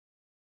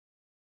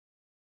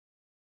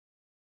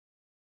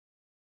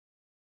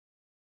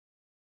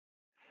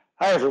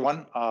Hi,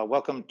 everyone.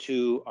 Welcome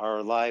to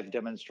our live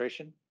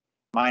demonstration.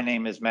 My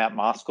name is Matt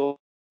Moskal.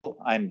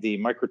 I'm the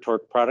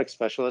MicroTorque product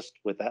specialist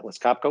with Atlas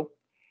Copco.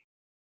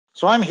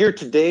 So I'm here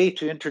today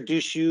to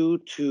introduce you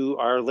to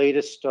our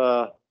latest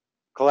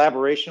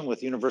collaboration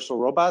with Universal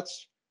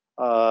Robots.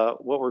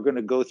 What we're going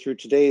to go through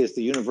today is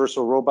the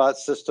Universal Robot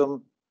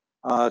system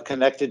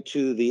connected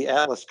to the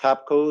Atlas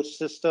Copco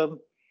system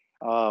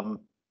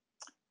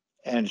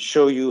and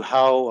show you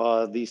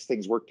how these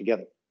things work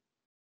together.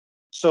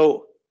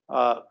 So,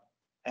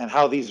 and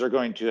how these are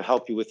going to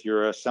help you with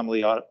your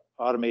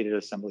automated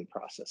assembly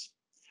process.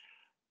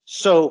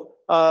 So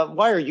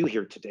why are you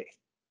here today?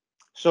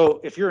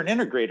 So if you're an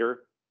integrator,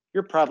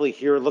 you're probably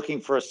here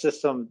looking for a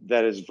system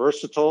that is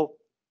versatile,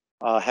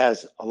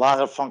 has a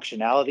lot of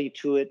functionality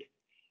to it,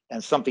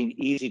 and something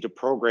easy to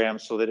program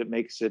so that it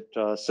makes it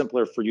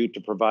simpler for you to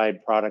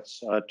provide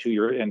products to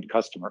your end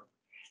customer.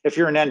 If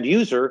you're an end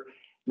user,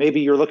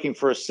 maybe you're looking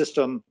for a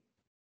system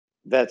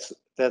that's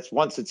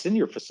once it's in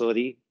your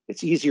facility,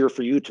 it's easier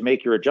for you to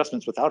make your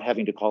adjustments without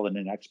having to call in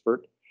an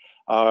expert,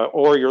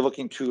 or you're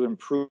looking to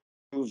improve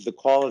the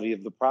quality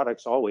of the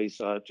products always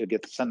to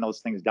send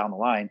those things down the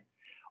line,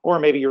 or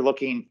maybe you're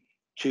looking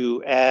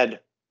to add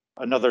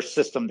another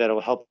system that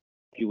will help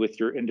you with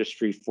your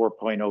Industry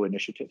 4.0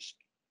 initiatives.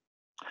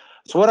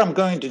 So what I'm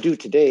going to do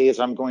today is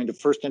I'm going to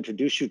first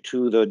introduce you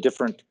to the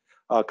different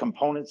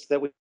components that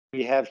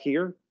we have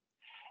here.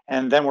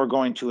 And then we're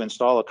going to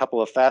install a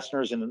couple of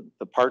fasteners in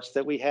the parts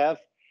that we have.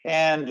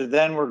 And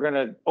then we're going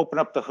to open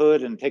up the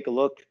hood and take a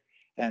look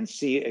and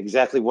see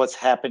exactly what's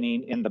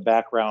happening in the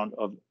background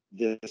of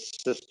this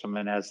system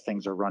and as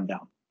things are run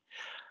down.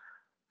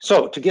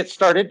 So to get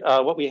started,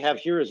 what we have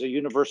here is a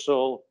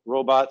Universal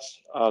Robots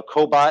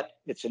Cobot.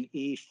 It's an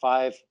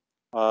E5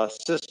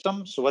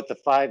 system. So what the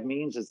 5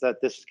 means is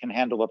that this can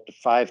handle up to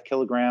 5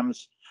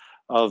 kilograms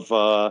of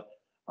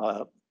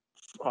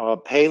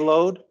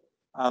payload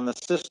on the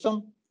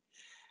system.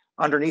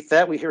 Underneath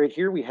that, we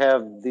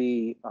have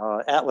the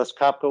Atlas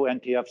Copco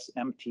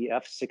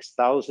MTF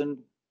 6000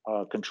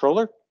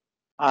 controller.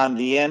 On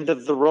the end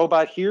of the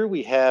robot here,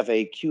 we have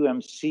a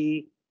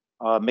QMC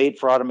made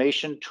for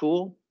automation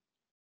tool.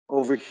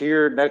 Over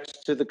here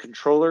next to the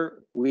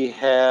controller, we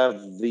have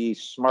the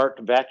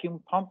smart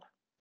vacuum pump,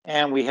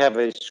 and we have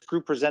a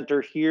screw presenter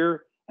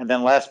here. And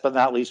then last but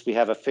not least, we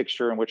have a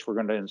fixture in which we're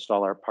going to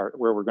install our part,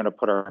 where we're going to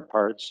put our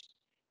parts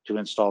to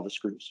install the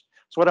screws.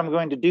 So what I'm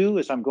going to do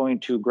is I'm going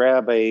to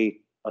grab a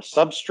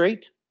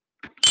substrate.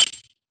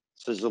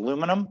 This is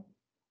aluminum,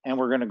 and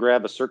we're going to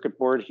grab a circuit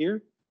board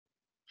here.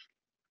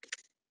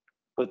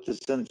 Put this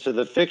into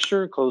the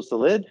fixture, close the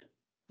lid.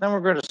 Then we're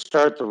going to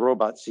start the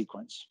robot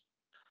sequence.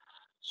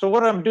 So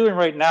what I'm doing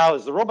right now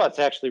is the robot's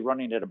actually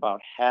running at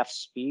about half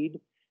speed.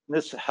 And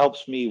this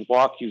helps me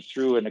walk you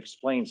through and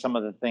explain some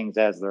of the things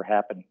as they're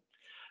happening.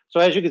 So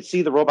as you can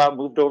see, the robot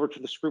moved over to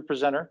the screw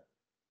presenter.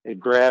 It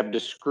grabbed a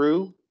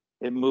screw.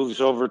 It moves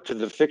over to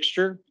the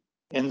fixture,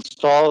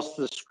 installs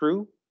the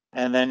screw,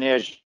 and then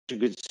as you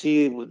can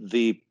see,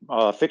 the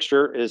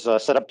fixture is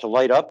set up to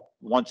light up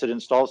once it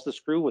installs the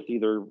screw with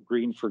either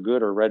green for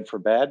good or red for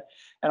bad.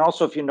 And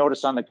also, if you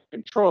notice on the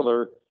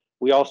controller,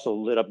 we also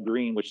lit up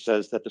green, which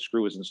says that the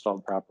screw is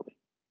installed properly.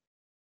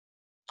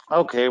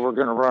 Okay, we're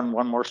going to run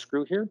one more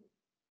screw here.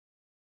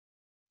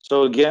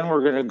 So again,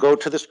 we're going to go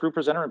to the screw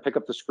presenter and pick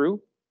up the screw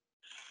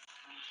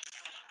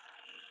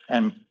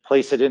and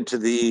place it into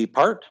the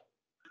part.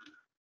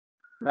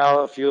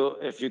 Now, if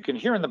you can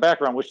hear in the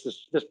background, which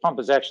this pump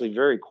is actually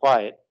very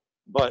quiet,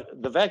 but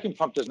the vacuum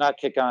pump does not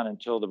kick on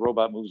until the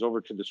robot moves over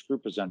to the screw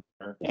presenter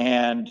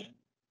and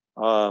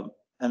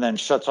then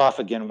shuts off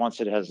again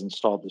once it has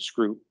installed the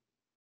screw.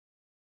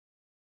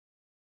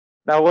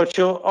 Now, what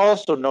you'll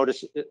also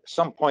notice at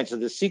some points of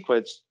the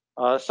sequence,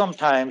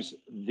 sometimes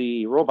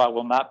the robot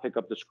will not pick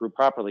up the screw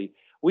properly.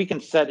 We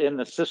can set in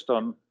the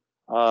system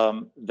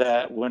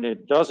that when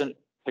it doesn't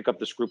pick up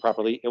the screw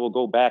properly, it will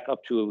go back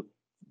up to,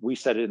 we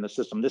set it in the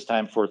system this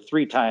time for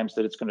 3 times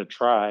that it's going to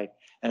try.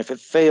 And if it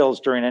fails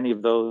during any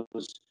of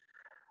those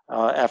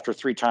after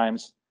 3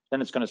 times,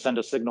 then it's going to send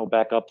a signal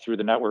back up through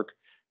the network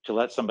to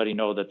let somebody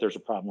know that there's a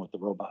problem with the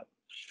robot.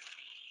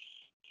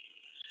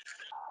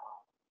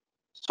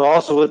 So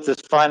also with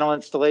this final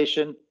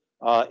installation,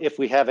 if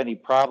we have any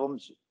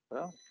problems,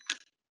 well,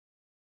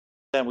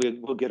 then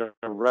we'll get a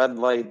red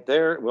light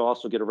there. We'll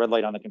also get a red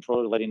light on the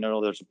controller letting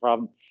know there's a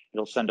problem.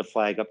 It'll send a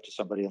flag up to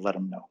somebody and let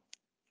them know.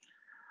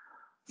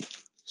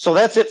 So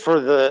that's it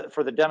for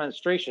the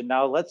demonstration.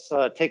 Now let's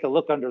take a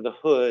look under the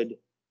hood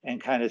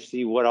and kind of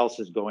see what else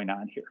is going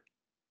on here.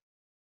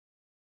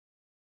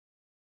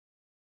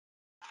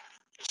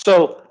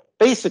 So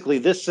basically,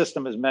 this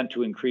system is meant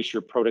to increase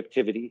your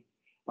productivity.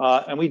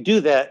 And we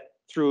do that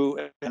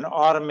through an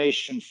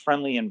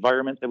automation-friendly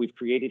environment that we've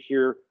created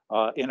here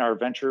in our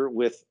venture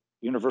with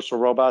Universal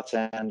Robots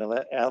and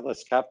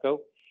Atlas Copco.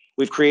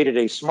 We've created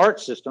a smart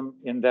system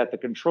in that the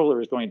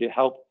controller is going to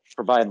help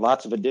provide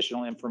lots of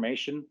additional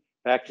information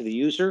back to the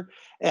user.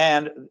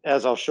 And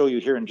as I'll show you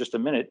here in just a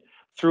minute,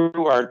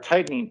 through our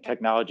tightening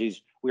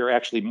technologies, we are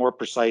actually more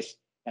precise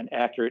and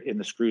accurate in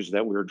the screws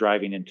that we were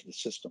driving into the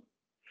system.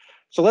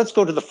 So let's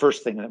go to the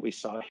first thing that we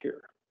saw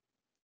here.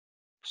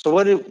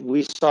 So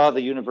we saw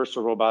the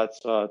Universal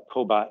Robots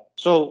Cobot.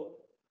 So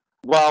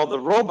while the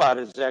robot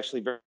is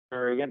actually very,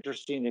 very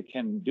interesting, it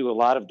can do a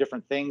lot of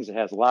different things. It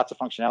has lots of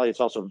functionality. It's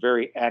also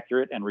very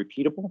accurate and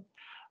repeatable.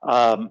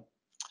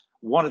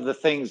 One of the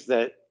things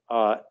that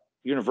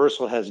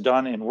Universal has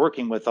done in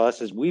working with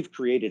us is we've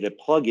created a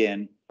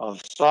plugin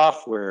of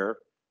software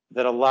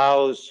that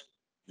allows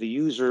the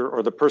user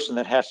or the person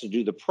that has to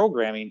do the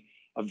programming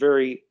a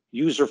very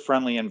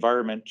user-friendly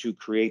environment to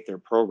create their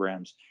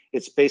programs.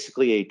 It's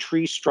basically a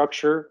tree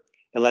structure.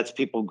 It lets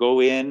people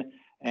go in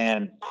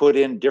and put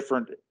in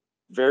different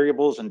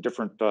variables and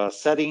different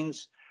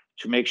settings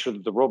to make sure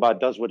that the robot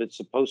does what it's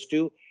supposed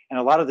to. And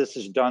a lot of this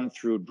is done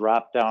through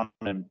drop down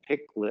and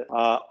pick list.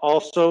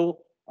 Also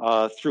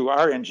through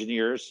our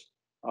engineers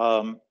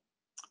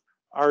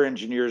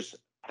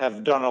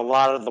have done a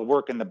lot of the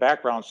work in the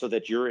background so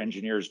that your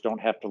engineers don't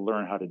have to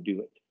learn how to do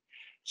it.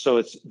 So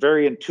it's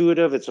very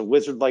intuitive. It's a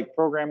wizard-like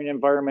programming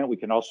environment. We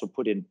can also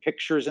put in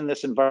pictures in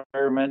this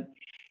environment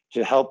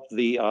to help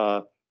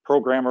the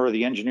programmer or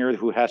the engineer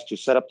who has to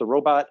set up the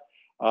robot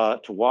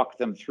to walk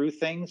them through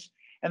things.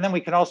 And then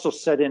we can also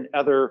set in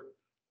other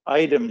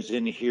items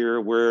in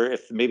here where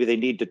if maybe they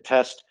need to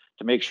test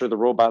to make sure the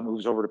robot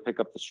moves over to pick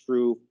up the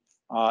screw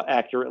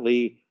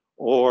accurately,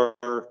 or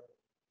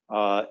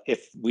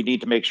if we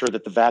need to make sure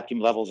that the vacuum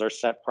levels are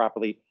set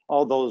properly,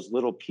 all those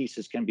little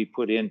pieces can be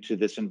put into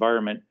this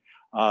environment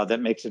that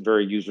makes it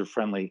very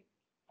user-friendly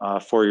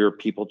for your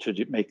people to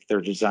make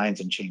their designs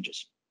and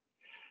changes.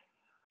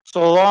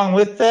 So along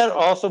with that,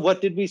 also,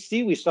 what did we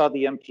see? We saw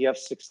the MTF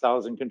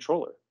 6000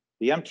 controller.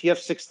 The MTF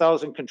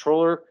 6000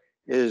 controller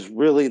is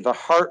really the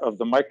heart of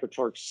the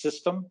MicroTorque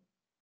system.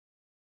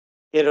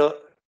 It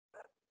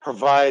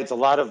provides a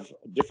lot of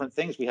different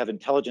things. We have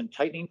intelligent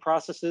tightening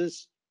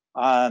processes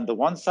on the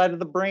one side of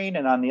the brain,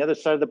 and on the other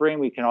side of the brain,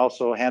 we can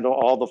also handle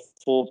all the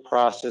full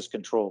process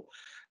control.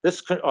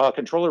 This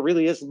controller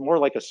really is more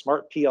like a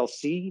smart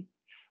PLC.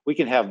 We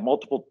can have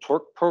multiple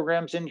torque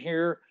programs in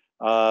here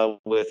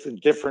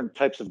with different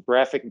types of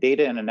graphic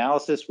data and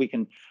analysis. We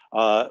can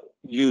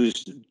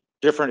use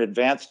different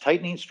advanced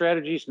tightening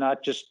strategies,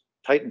 not just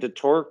tighten to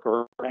torque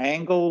or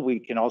angle. We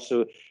can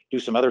also do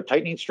some other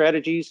tightening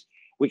strategies.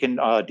 We can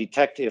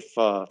detect if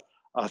a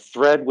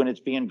thread when it's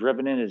being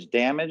driven in is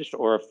damaged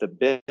or if the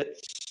bit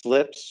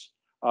slips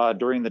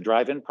during the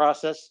drive-in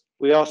process.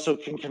 We also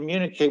can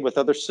communicate with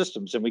other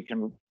systems, and we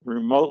can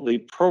remotely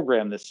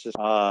program this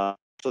system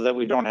so that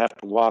we don't have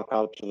to walk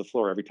out to the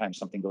floor every time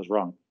something goes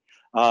wrong.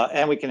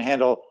 And we can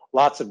handle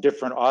lots of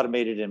different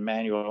automated and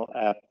manual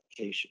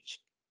applications.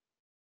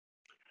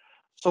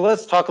 So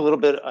let's talk a little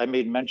bit. I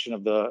made mention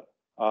of the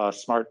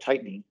smart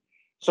tightening.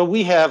 So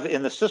we have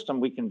in the system,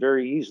 we can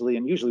very easily,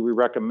 and usually we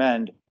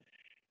recommend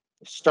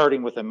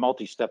starting with a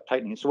multi-step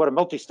tightening. So what a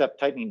multi-step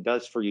tightening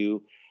does for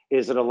you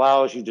is it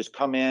allows you just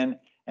come in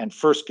and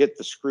first get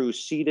the screw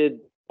seated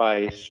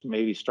by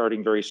maybe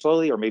starting very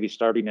slowly or maybe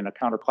starting in a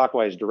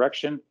counterclockwise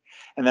direction.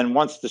 And then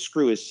once the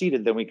screw is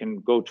seated, then we can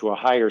go to a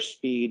higher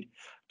speed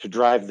to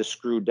drive the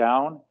screw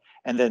down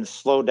and then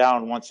slow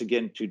down once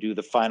again to do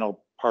the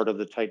final part of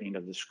the tightening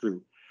of the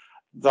screw.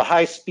 The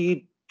high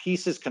speed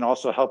pieces can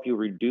also help you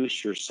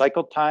reduce your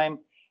cycle time,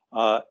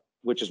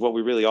 which is what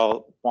we really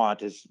all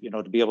want, is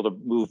to be able to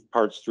move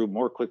parts through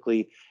more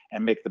quickly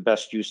and make the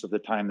best use of the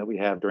time that we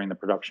have during the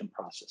production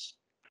process.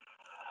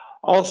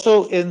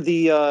 Also in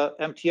the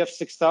MTF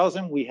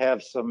 6000, we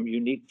have some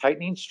unique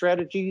tightening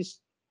strategies.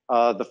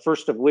 The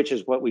first of which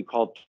is what we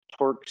call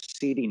torque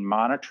seating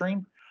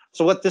monitoring.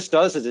 So what this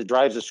does is it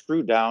drives a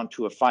screw down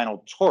to a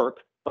final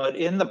torque, but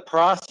in the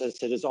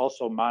process, it is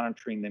also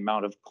monitoring the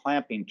amount of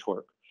clamping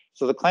torque.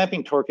 So the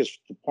clamping torque is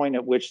the point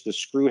at which the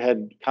screw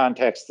head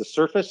contacts the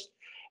surface,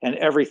 and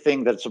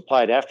everything that's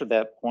applied after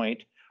that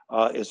point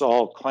is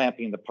all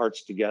clamping the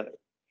parts together.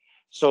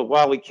 So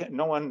while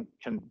no one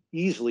can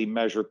easily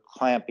measure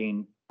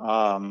clamping,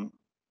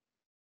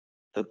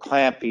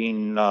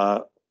 clamping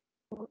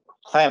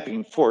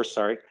force,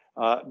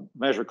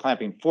 measure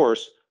clamping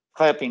force,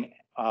 clamping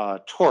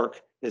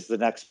torque is the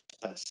next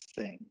best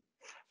thing.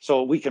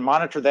 So we can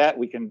monitor that.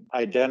 We can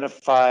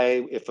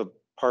identify if a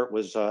part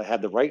was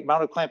had the right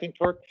amount of clamping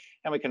torque,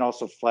 and we can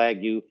also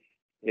flag you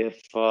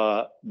if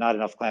not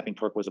enough clamping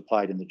torque was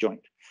applied in the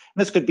joint.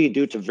 And this could be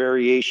due to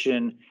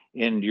variation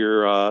in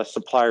your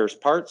supplier's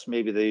parts.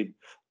 Maybe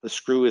the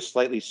screw is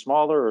slightly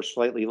smaller or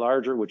slightly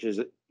larger, which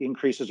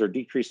increases or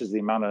decreases the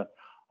amount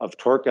of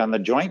torque on the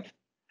joint.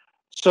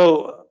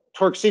 So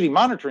torque seating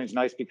monitoring is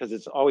nice because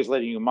it's always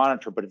letting you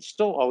monitor, but it's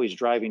still always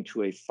driving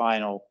to a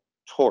final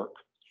torque.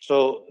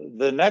 So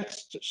the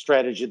next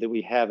strategy that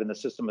we have in the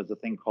system is a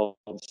thing called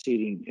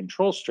seating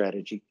control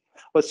strategy.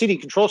 What seating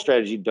control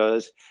strategy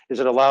does is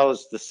it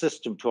allows the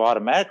system to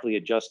automatically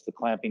adjust the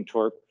clamping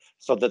torque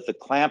so that the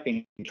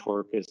clamping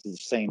torque is the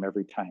same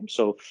every time.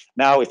 So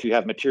now if you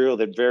have material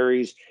that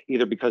varies,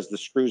 either because the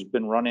screw's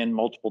been run in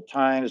multiple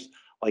times,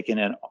 like in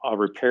a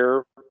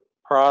repair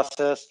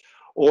process,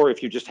 or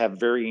if you just have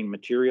varying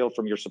material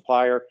from your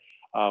supplier,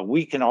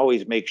 we can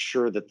always make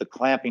sure that the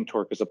clamping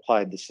torque is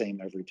applied the same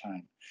every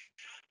time.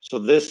 So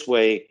this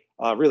way,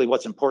 really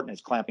what's important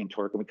is clamping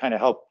torque, and we kind of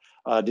help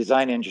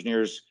design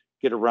engineers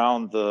get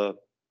around the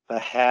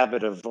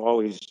habit of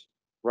always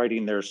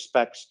writing their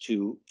specs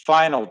to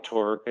final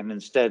torque, and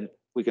instead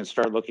we can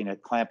start looking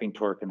at clamping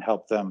torque and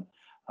help them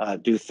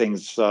do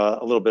things a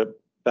little bit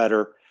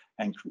better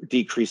and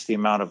decrease the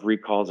amount of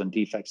recalls and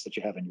defects that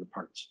you have in your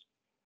parts.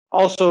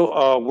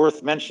 Also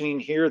worth mentioning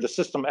here, the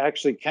system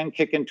actually can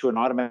kick into an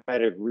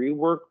automatic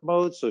rework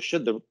mode. So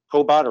should the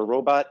cobot or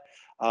robot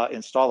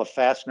install a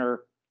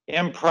fastener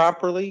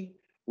improperly,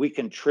 we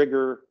can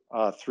trigger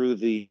through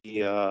the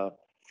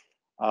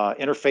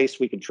interface,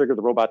 we can trigger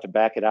the robot to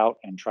back it out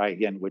and try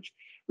again, which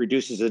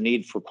reduces the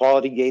need for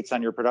quality gates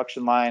on your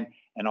production line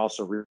and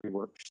also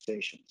rework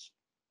stations.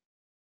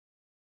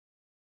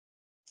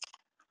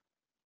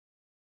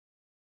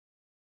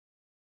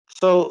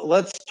 So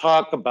let's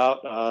talk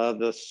about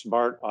the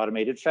smart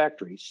automated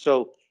factories.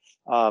 So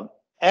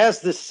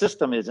as this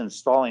system is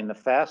installing the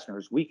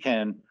fasteners, we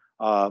can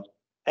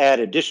add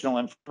additional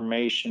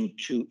information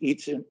to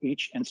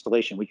each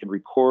installation. We can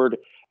record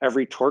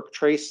every torque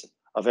trace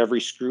of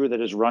every screw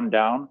that is run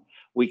down.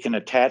 We can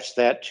attach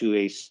that to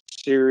a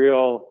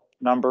serial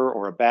number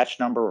or a batch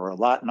number or a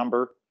lot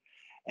number,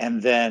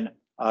 and then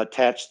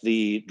attach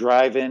the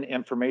drive-in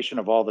information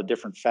of all the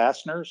different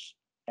fasteners.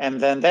 And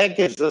then that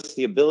gives us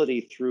the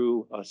ability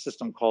through a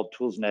system called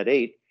ToolsNet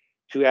 8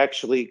 to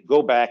actually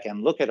go back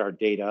and look at our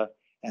data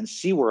and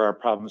see where our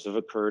problems have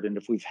occurred. And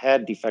if we've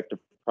had defective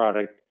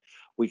product,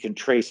 we can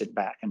trace it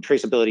back. And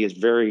traceability is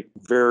very,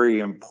 very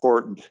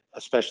important,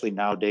 especially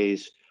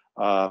nowadays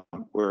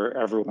where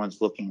everyone's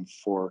looking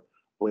for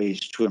ways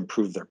to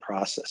improve their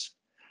process.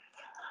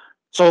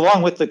 So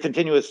along with the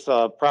continuous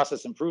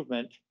process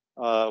improvement,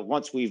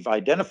 once we've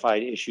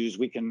identified issues,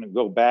 we can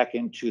go back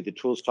into the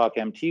ToolsTalk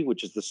MT,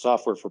 which is the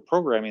software for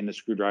programming the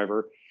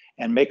screwdriver,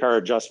 and make our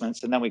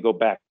adjustments. And then we go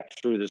back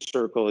through the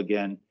circle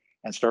again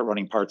and start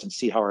running parts and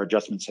see how our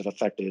adjustments have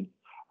affected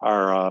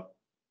our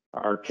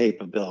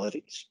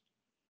capabilities.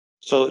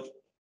 So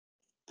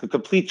the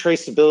complete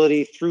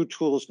traceability through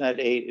ToolsNet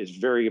 8 is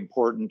very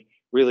important,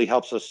 really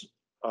helps us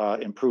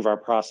improve our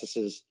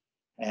processes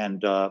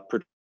and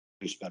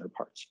produce better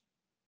parts.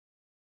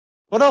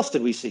 What else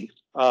did we see?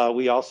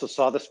 We also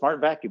saw the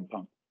smart vacuum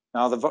pump.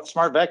 Now the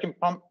smart vacuum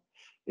pump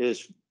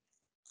is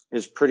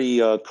pretty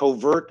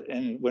covert,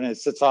 and when it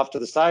sits off to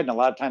the side, and a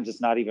lot of times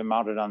it's not even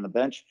mounted on the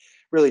bench,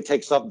 really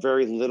takes up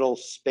very little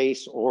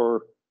space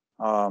or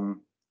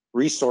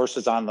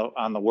resources on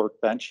the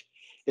workbench.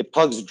 It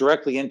plugs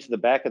directly into the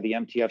back of the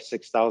MTF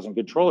 6000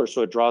 controller,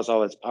 so it draws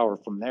all its power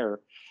from there.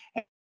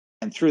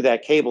 And through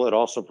that cable, it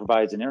also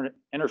provides an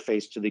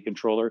interface to the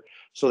controller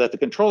so that the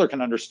controller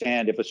can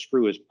understand if a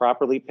screw is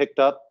properly picked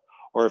up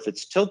or if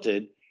it's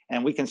tilted,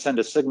 and we can send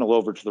a signal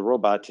over to the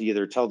robot to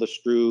either tell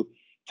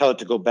it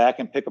to go back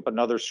and pick up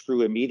another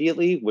screw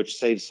immediately, which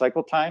saves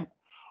cycle time,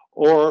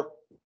 or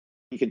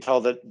you can tell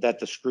that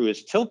the screw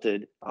is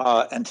tilted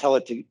and tell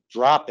it to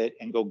drop it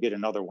and go get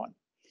another one.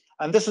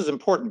 And this is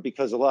important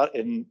because a lot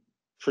in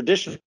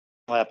traditional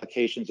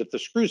applications, if the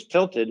screw's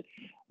tilted,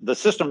 the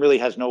system really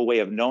has no way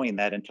of knowing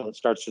that until it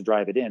starts to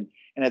drive it in.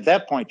 And at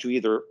that point, you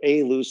either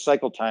A, lose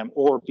cycle time,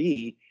 or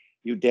B,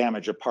 you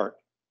damage a part,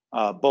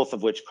 both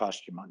of which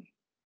cost you money.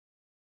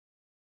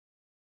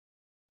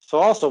 So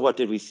also what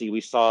did we see?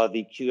 We saw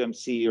the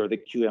QMC or the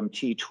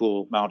QMT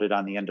tool mounted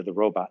on the end of the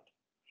robot.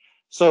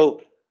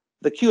 So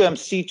the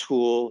QMC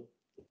tool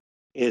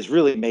is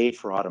really made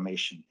for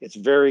automation. It's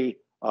very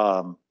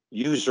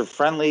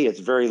user-friendly,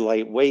 it's very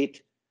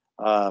lightweight.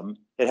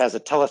 It has a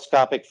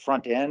telescopic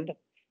front end.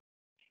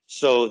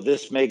 So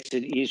this makes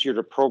it easier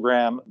to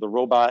program the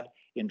robot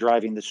in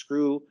driving the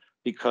screw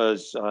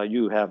because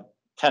you have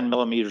 10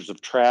 millimeters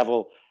of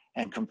travel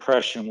and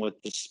compression with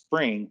the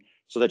spring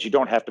so that you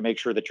don't have to make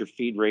sure that your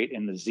feed rate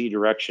in the Z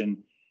direction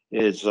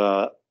is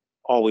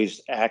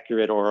always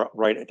accurate or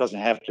right. It doesn't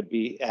have to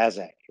be as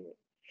accurate.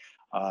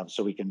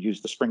 So we can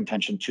use the spring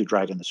tension to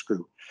drive in the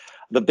screw.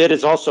 The bit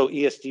is also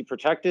ESD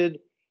protected,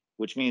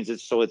 which means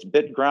it's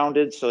bit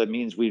grounded. So it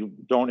means we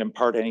don't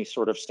impart any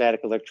sort of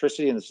static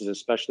electricity. And this is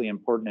especially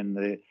important in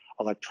the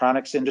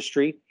electronics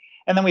industry.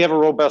 And then we have a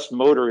robust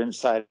motor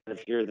inside of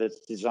here that's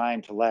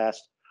designed to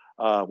last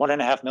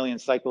 1.5 million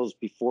cycles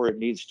before it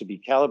needs to be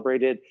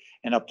calibrated,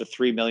 and up to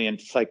 3 million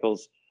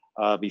cycles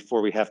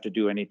before we have to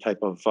do any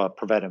type of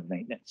preventive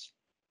maintenance.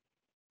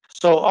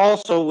 So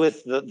also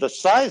with the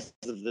size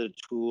of the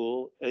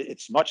tool,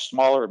 it's much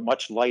smaller,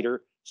 much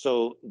lighter.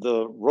 So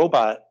the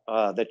robot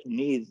that you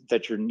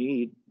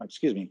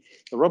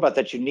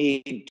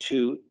need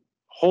to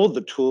hold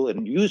the tool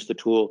and use the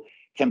tool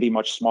can be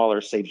much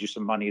smaller, saves you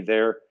some money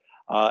there.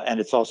 And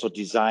it's also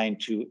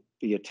designed to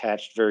be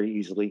attached very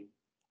easily.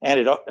 And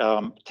it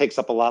takes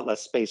up a lot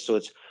less space, so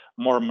it's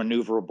more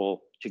maneuverable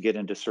to get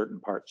into certain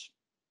parts.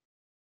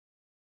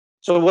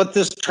 So what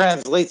this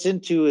translates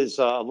into is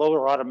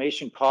lower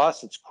automation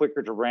costs. It's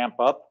quicker to ramp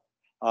up.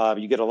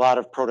 You get a lot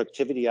of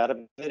productivity out of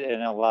it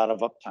and a lot of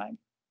uptime.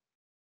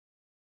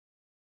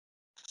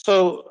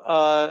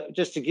 So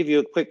just to give you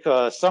a quick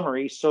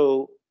summary,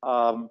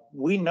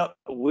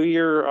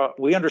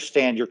 we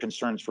understand your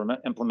concerns for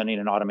implementing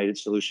an automated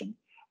solution.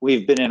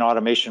 We've been in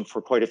automation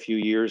for quite a few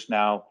years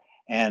now,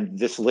 and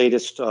this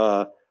latest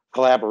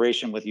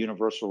collaboration with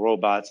Universal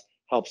Robots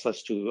helps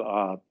us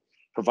to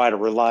provide a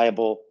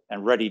reliable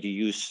and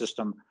ready-to-use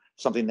system,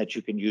 something that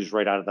you can use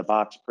right out of the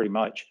box pretty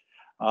much,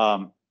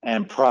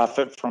 and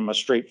profit from a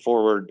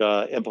straightforward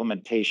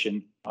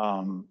implementation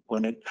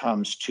when it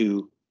comes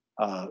to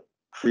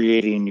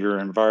creating your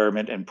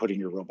environment and putting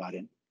your robot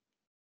in.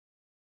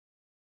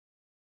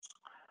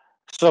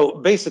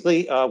 So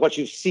basically, what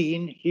you've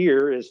seen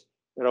here is,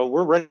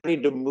 we're ready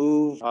to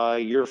move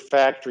your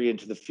factory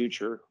into the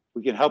future.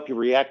 We can help you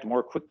react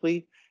more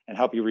quickly and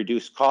help you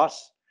reduce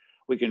costs.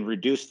 We can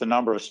reduce the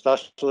number of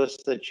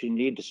specialists that you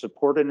need to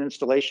support an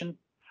installation.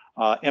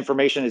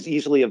 Information is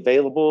easily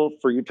available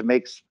for you to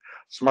make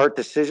smart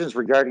decisions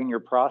regarding your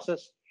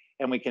process,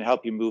 and we can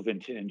help you move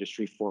into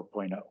Industry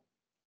 4.0.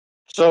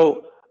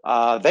 So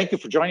thank you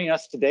for joining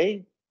us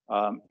today.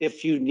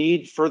 If you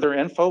need further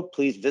info,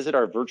 please visit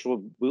our virtual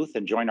booth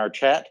and join our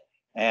chat.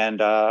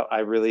 And I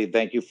really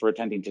thank you for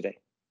attending today.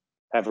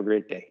 Have a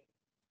great day.